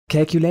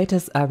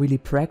Calculators are really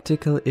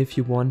practical if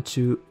you want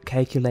to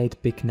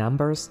calculate big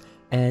numbers,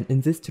 and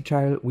in this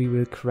tutorial we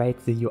will create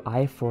the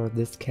UI for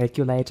this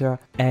calculator,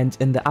 and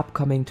in the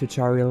upcoming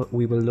tutorial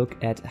we will look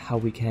at how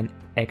we can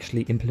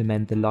actually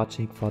implement the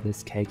logic for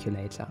this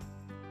calculator.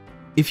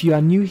 If you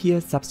are new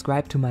here,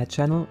 subscribe to my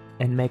channel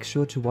and make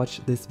sure to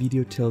watch this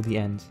video till the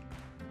end.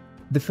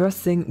 The first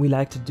thing we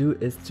like to do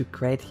is to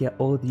create here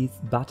all these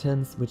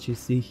buttons which you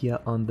see here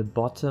on the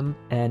bottom,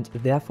 and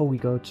therefore we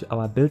go to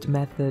our build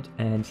method,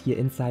 and here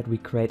inside we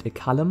create a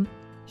column.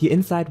 Here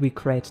inside we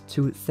create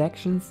two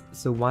sections,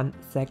 so one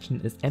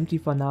section is empty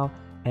for now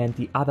and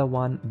the other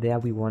one, there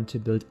we want to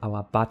build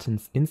our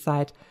buttons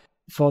inside.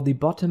 For the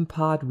bottom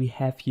part we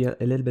have here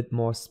a little bit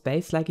more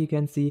space like you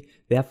can see,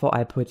 therefore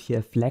I put here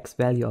a flex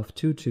value of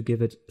 2 to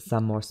give it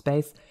some more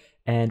space.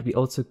 And we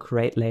also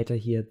create later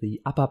here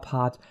the upper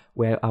part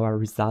where our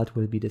result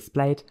will be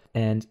displayed,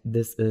 and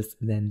this is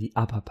then the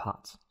upper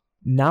part.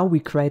 Now we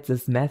create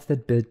this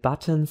method build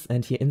buttons,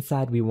 and here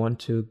inside we want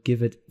to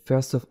give it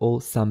first of all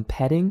some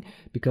padding,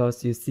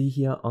 because you see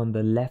here on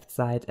the left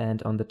side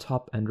and on the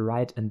top and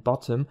right and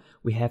bottom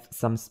we have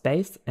some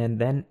space, and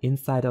then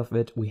inside of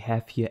it we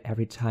have here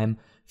every time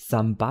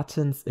some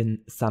buttons in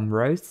some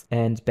rows,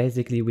 and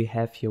basically we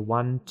have here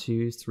 1,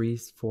 2, 3,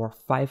 4,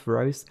 5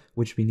 rows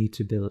which we need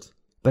to build.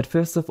 But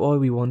first of all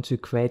we want to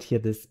create here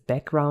this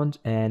background,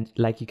 and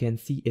like you can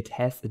see it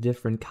has a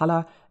different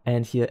color,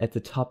 and here at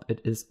the top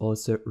it is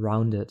also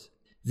rounded.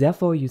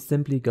 Therefore you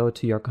simply go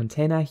to your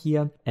container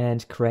here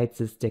and create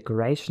this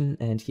decoration,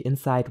 and here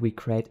inside we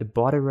create a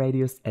border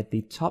radius at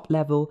the top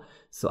level,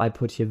 so I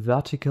put here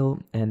vertical,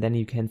 and then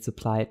you can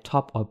supply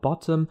top or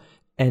bottom,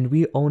 and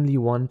we only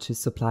want to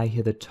supply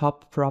here the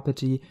top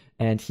property,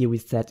 and here we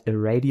set a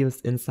radius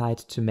inside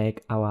to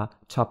make our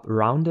top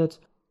rounded.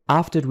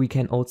 After it we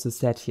can also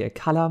set here a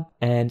color,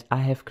 and I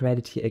have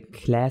created here a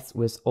class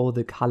with all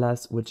the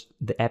colors which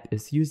the app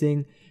is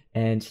using,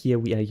 and here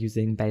we are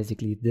using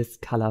basically this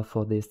color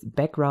for this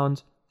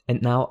background.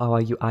 And now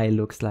our UI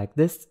looks like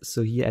this,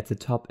 so here at the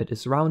top it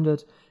is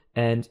rounded,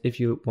 and if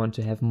you want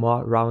to have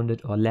more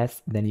rounded or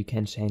less, then you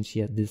can change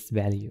here this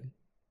value.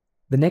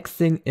 The next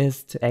thing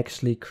is to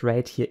actually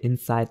create here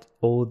inside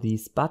all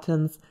these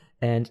buttons,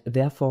 and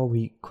therefore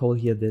we call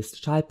here this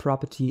child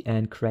property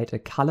and create a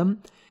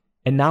column.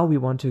 And now we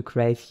want to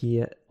create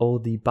here all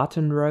the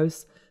button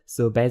rows.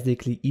 So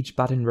basically each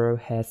button row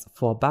has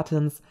 4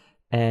 buttons,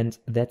 and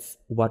that's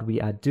what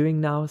we are doing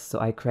now. So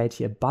I create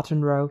here a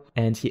button row,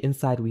 and here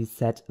inside we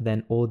set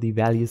then all the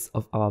values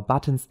of our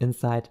buttons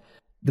inside.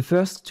 The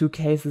first 2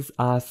 cases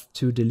are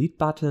to delete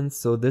buttons,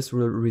 so this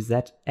will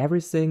reset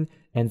everything,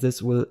 and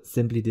this will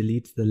simply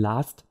delete the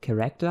last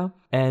character.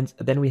 And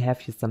then we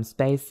have here some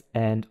space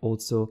and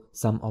also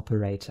some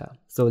operator.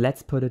 So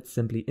let's put it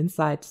simply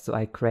inside. So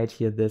I create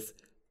here this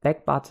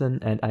back button,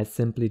 and I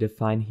simply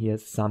define here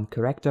some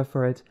character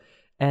for it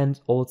and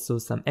also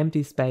some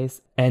empty space,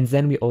 and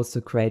then we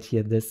also create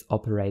here this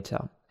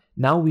operator.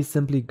 Now we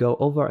simply go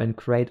over and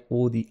create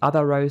all the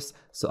other rows,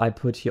 so I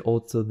put here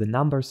also the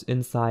numbers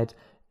inside,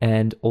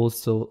 and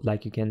also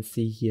like you can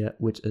see here,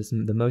 which is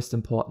the most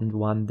important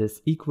one,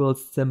 this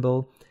equals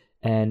symbol,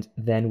 and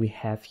then we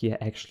have here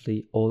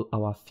actually all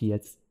our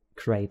fields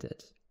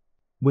created.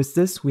 With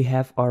this we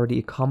have already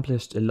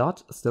accomplished a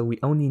lot, so we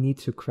only need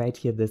to create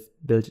here this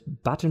build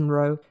button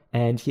row,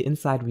 and here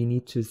inside we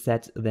need to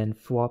set then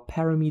 4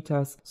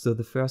 parameters, so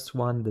the first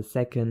one, the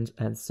second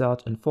and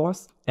third and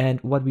fourth.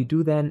 And what we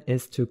do then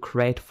is to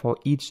create for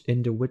each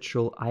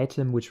individual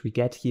item which we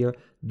get here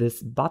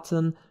this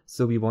button,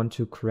 so we want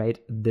to create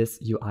this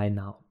UI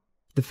now.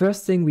 The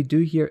first thing we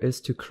do here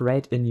is to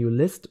create a new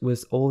list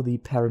with all the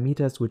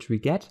parameters which we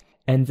get,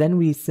 and then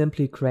we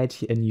simply create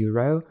here a new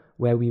row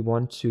where we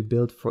want to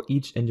build for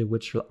each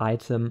individual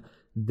item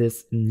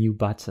this new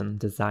button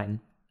design.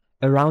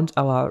 Around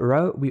our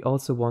row we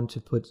also want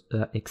to put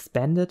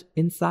expanded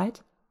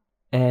inside,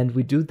 and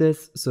we do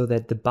this so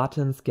that the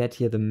buttons get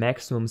here the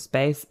maximum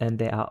space and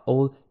they are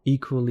all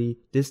equally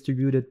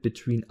distributed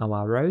between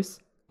our rows.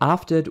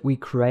 After it we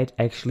create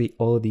actually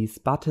all these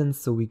buttons,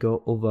 so we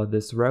go over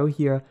this row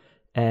here,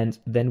 and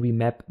then we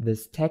map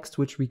this text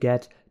which we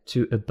get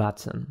to a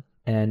button.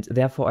 And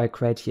therefore I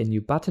create here a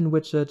new button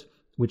widget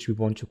which we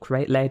want to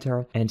create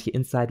later, and here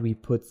inside we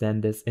put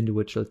then this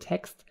individual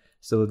text.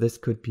 So this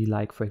could be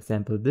like, for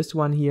example, this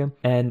one here.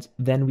 And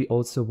then we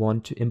also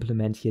want to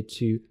implement here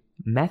 2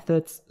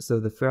 methods. So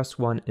the first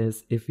one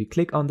is if we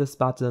click on this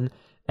button,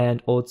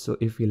 and also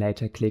if we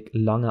later click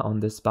longer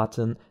on this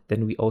button,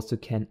 then we also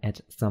can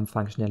add some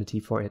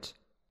functionality for it.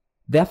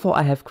 Therefore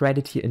I have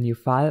created here a new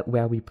file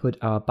where we put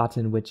our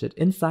button widget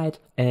inside,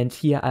 and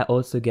here I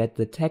also get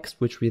the text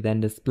which we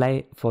then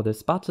display for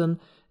this button.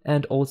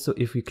 And also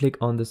if we click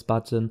on this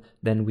button,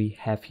 then we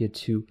have here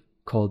 2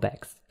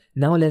 callbacks.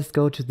 Now let's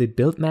go to the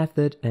build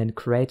method and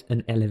create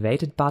an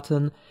elevated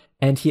button.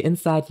 And here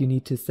inside you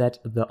need to set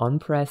the on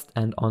pressed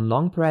and on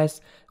long press,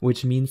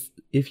 which means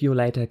if you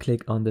later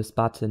click on this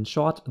button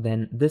short,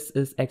 then this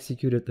is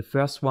executed, the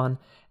first one,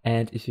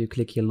 and if you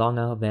click here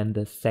longer, then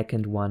the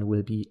second one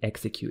will be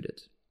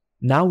executed.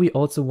 Now we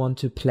also want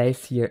to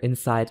place here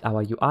inside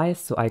our UI,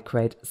 so I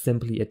create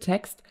simply a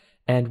text,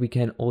 and we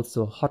can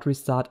also hot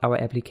restart our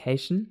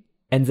application.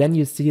 And then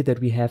you see that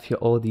we have here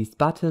all these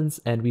buttons,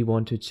 and we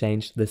want to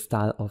change the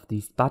style of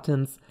these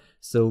buttons.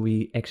 So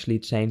we actually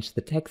change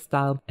the text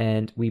style,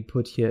 and we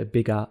put here a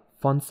bigger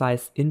font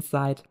size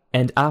inside.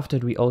 And after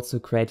we also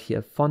create here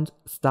a font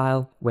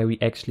style where we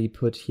actually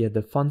put here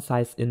the font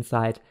size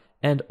inside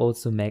and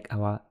also make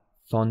our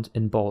font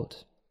in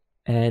bold.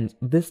 And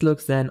this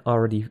looks then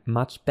already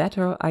much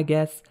better, I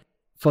guess.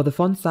 For the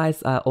font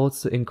size, I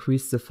also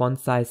increased the font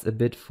size a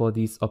bit for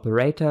these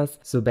operators.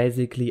 So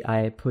basically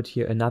I put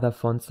here another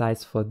font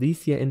size for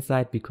these here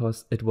inside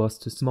because it was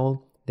too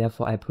small.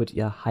 Therefore I put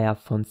here a higher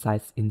font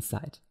size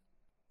inside.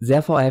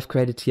 Therefore I have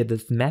created here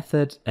this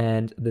method,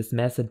 and this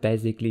method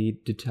basically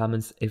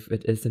determines if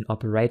it is an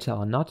operator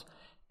or not.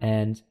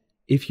 And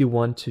if you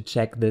want to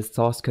check this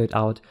source code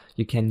out,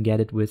 you can get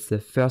it with the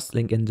first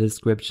link in the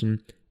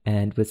description.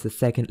 And with the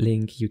second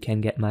link, you can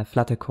get my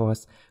Flutter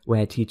course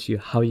where I teach you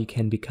how you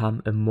can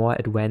become a more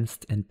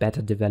advanced and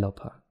better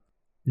developer.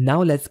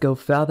 Now let's go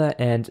further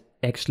and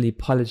actually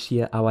polish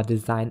here our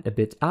design a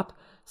bit up.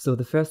 So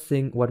the first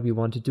thing what we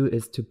want to do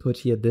is to put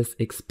here this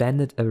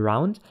expanded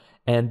around,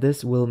 and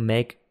this will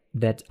make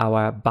that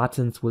our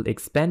buttons will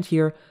expand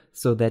here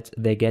so that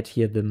they get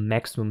here the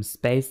maximum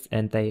space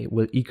and they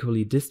will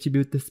equally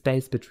distribute the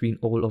space between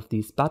all of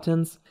these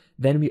buttons.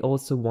 Then we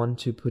also want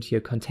to put here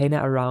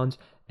container around,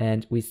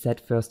 and we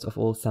set first of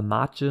all some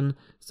margin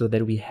so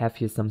that we have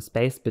here some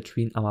space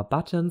between our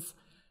buttons.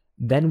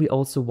 Then we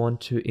also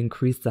want to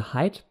increase the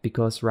height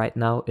because right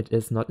now it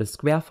is not a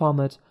square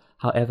format.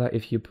 However,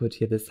 if you put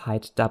here this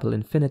height double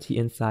infinity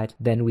inside,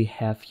 then we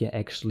have here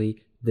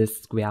actually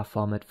this square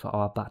format for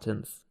our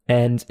buttons.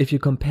 And if you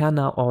compare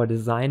now our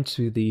design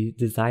to the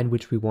design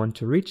which we want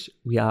to reach,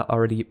 we are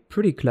already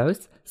pretty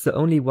close. So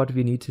only what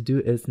we need to do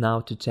is now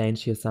to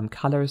change here some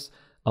colors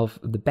of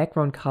the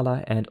background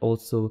color and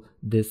also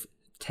this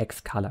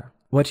text color.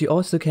 What you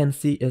also can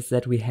see is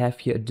that we have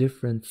here a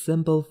different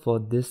symbol for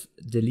this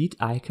delete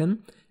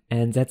icon,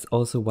 and that's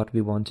also what we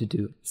want to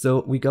do.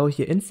 So we go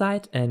here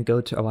inside and go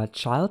to our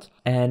child,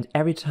 and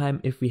every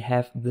time if we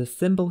have this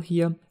symbol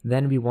here,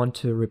 then we want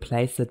to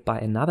replace it by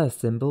another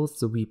symbol.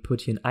 So we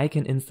put here an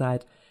icon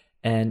inside,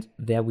 and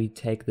there we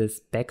take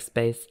this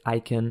backspace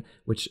icon,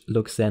 which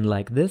looks then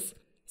like this.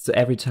 So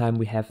every time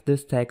we have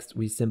this text,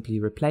 we simply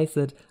replace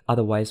it,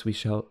 otherwise we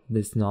show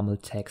this normal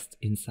text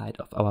inside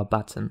of our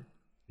button.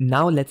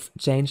 Now let's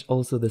change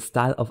also the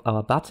style of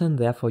our button,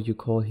 therefore you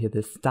call here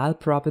this style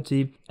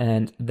property,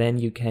 and then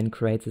you can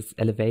create this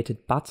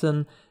elevated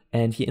button,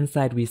 and here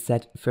inside we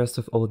set first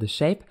of all the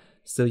shape.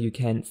 So you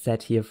can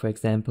set here for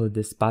example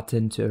this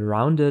button to a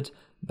rounded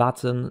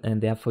button,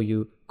 and therefore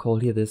you call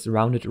here this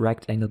rounded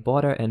rectangle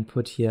border and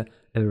put here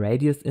a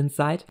radius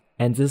inside,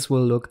 and this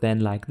will look then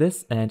like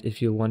this. And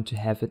if you want to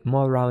have it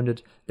more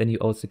rounded, then you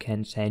also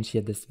can change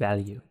here this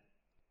value.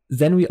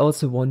 Then we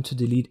also want to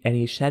delete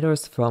any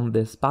shadows from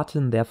this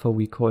button, therefore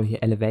we call here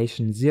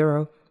elevation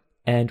 0,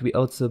 and we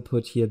also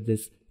put here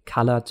this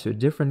color to a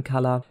different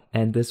color,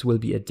 and this will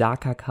be a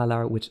darker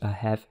color which I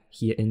have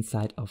here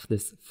inside of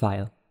this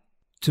file.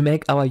 To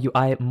make our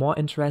UI more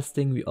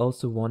interesting, we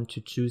also want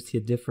to choose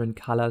here different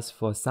colors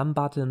for some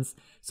buttons.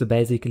 So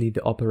basically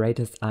the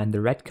operators are in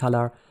the red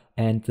color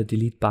and the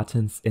delete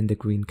buttons in the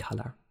green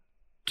color.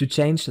 To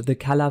change the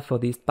color for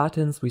these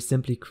buttons, we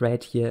simply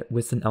create here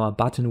within our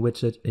button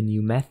widget a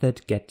new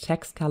method,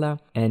 getTextColor,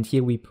 and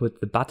here we put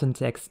the button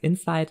text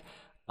inside,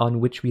 on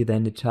which we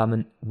then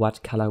determine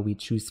what color we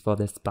choose for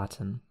this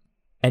button.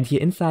 And here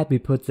inside we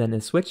put then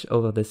a switch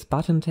over this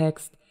button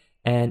text,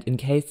 and in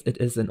case it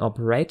is an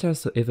operator,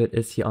 so if it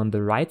is here on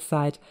the right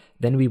side,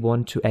 then we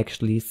want to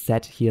actually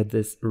set here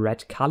this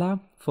red color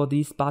for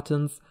these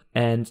buttons,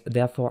 and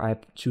therefore I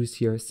choose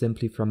here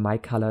simply from my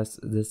colors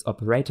this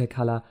operator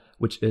color,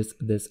 which is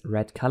this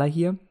red color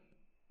here.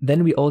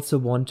 Then we also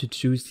want to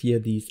choose here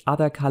these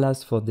other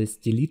colors for this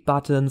delete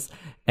buttons,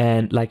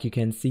 and like you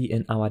can see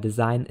in our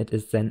design it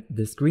is then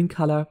this green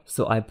color,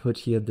 so I put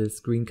here this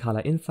green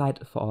color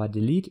inside for our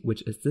delete,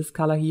 which is this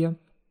color here.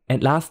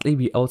 And lastly,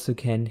 we also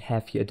can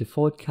have here a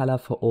default color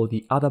for all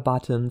the other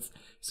buttons,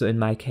 so in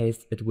my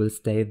case it will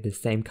stay the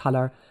same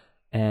color,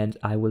 and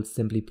I will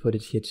simply put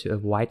it here to a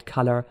white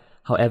color.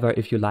 However,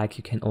 if you like,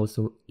 you can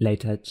also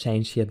later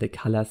change here the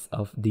colors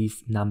of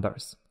these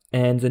numbers.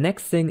 And the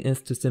next thing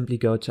is to simply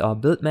go to our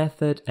build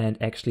method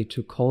and actually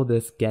to call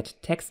this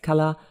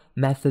getTextColor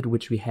method,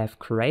 which we have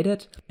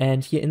created.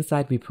 And here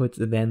inside we put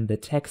then the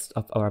text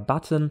of our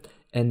button,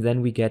 and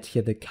then we get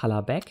here the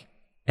color back.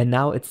 And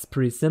now it's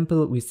pretty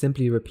simple. We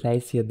simply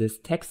replace here this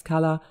text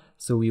color.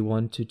 So we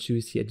want to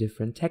choose here a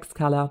different text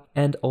color,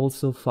 and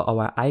also for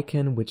our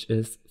icon, which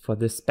is for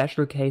this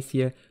special case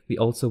here, we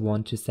also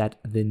want to set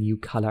the new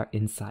color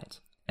inside.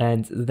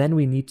 And then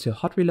we need to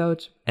hot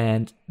reload,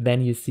 and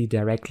then you see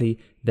directly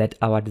that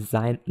our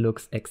design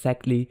looks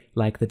exactly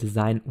like the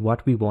design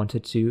what we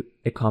wanted to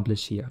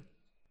accomplish here.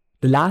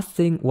 The last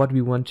thing what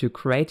we want to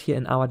create here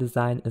in our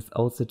design is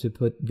also to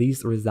put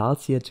these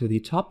results here to the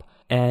top,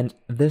 and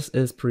this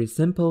is pretty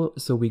simple.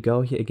 So we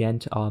go here again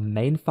to our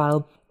main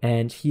file,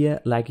 and here,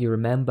 like you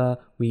remember,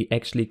 we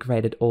actually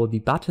created all the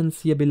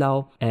buttons here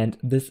below, and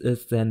this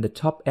is then the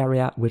top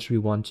area which we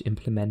want to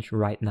implement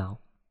right now.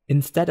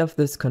 Instead of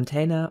this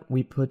container,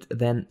 we put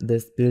then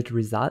this build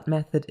result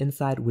method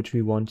inside which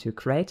we want to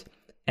create,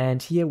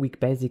 and here we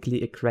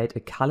basically create a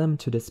column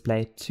to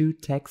display two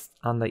texts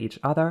under each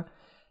other.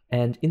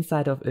 And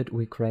inside of it,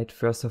 we create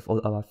first of all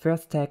our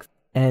first text,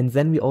 and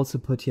then we also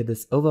put here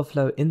this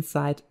overflow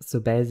inside. So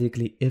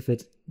basically, if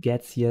it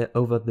gets here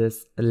over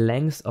this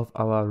length of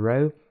our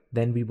row,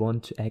 then we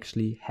want to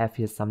actually have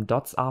here some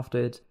dots after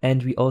it.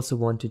 And we also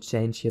want to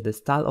change here the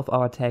style of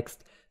our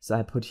text. So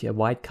I put here a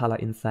white color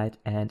inside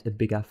and a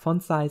bigger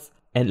font size.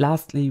 And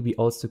lastly, we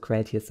also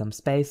create here some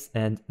space,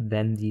 and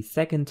then the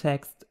second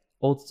text,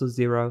 also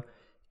 0.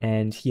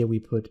 And here we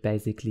put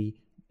basically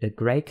a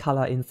gray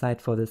color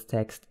inside for this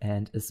text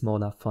and a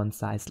smaller font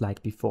size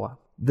like before.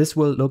 This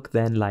will look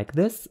then like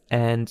this,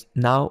 and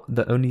now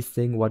the only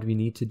thing what we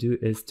need to do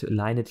is to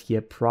align it here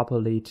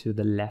properly to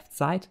the left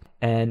side.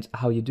 And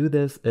how you do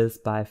this is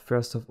by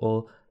first of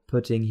all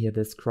putting here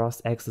this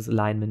cross-axis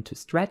alignment to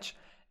stretch,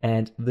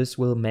 and this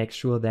will make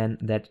sure then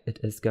that it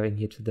is going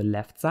here to the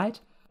left side.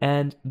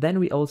 And then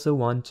we also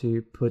want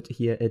to put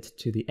here it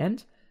to the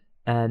end,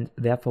 and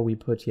therefore we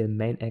put here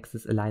main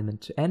axis alignment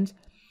to end.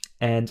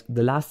 And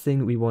the last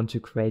thing we want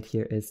to create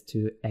here is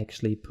to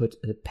actually put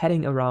a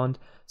padding around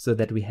so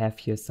that we have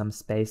here some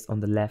space on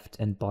the left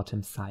and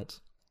bottom side.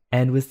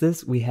 And with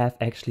this, we have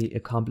actually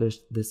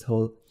accomplished this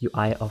whole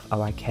UI of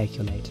our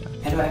calculator.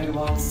 Hello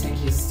everyone,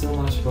 thank you so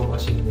much for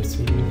watching this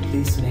video.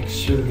 Please make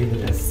sure to give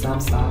it a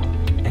thumbs up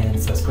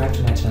and subscribe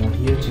to my channel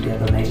here to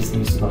get the latest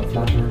news about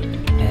Flutter.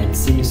 And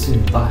see you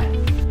soon,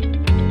 bye!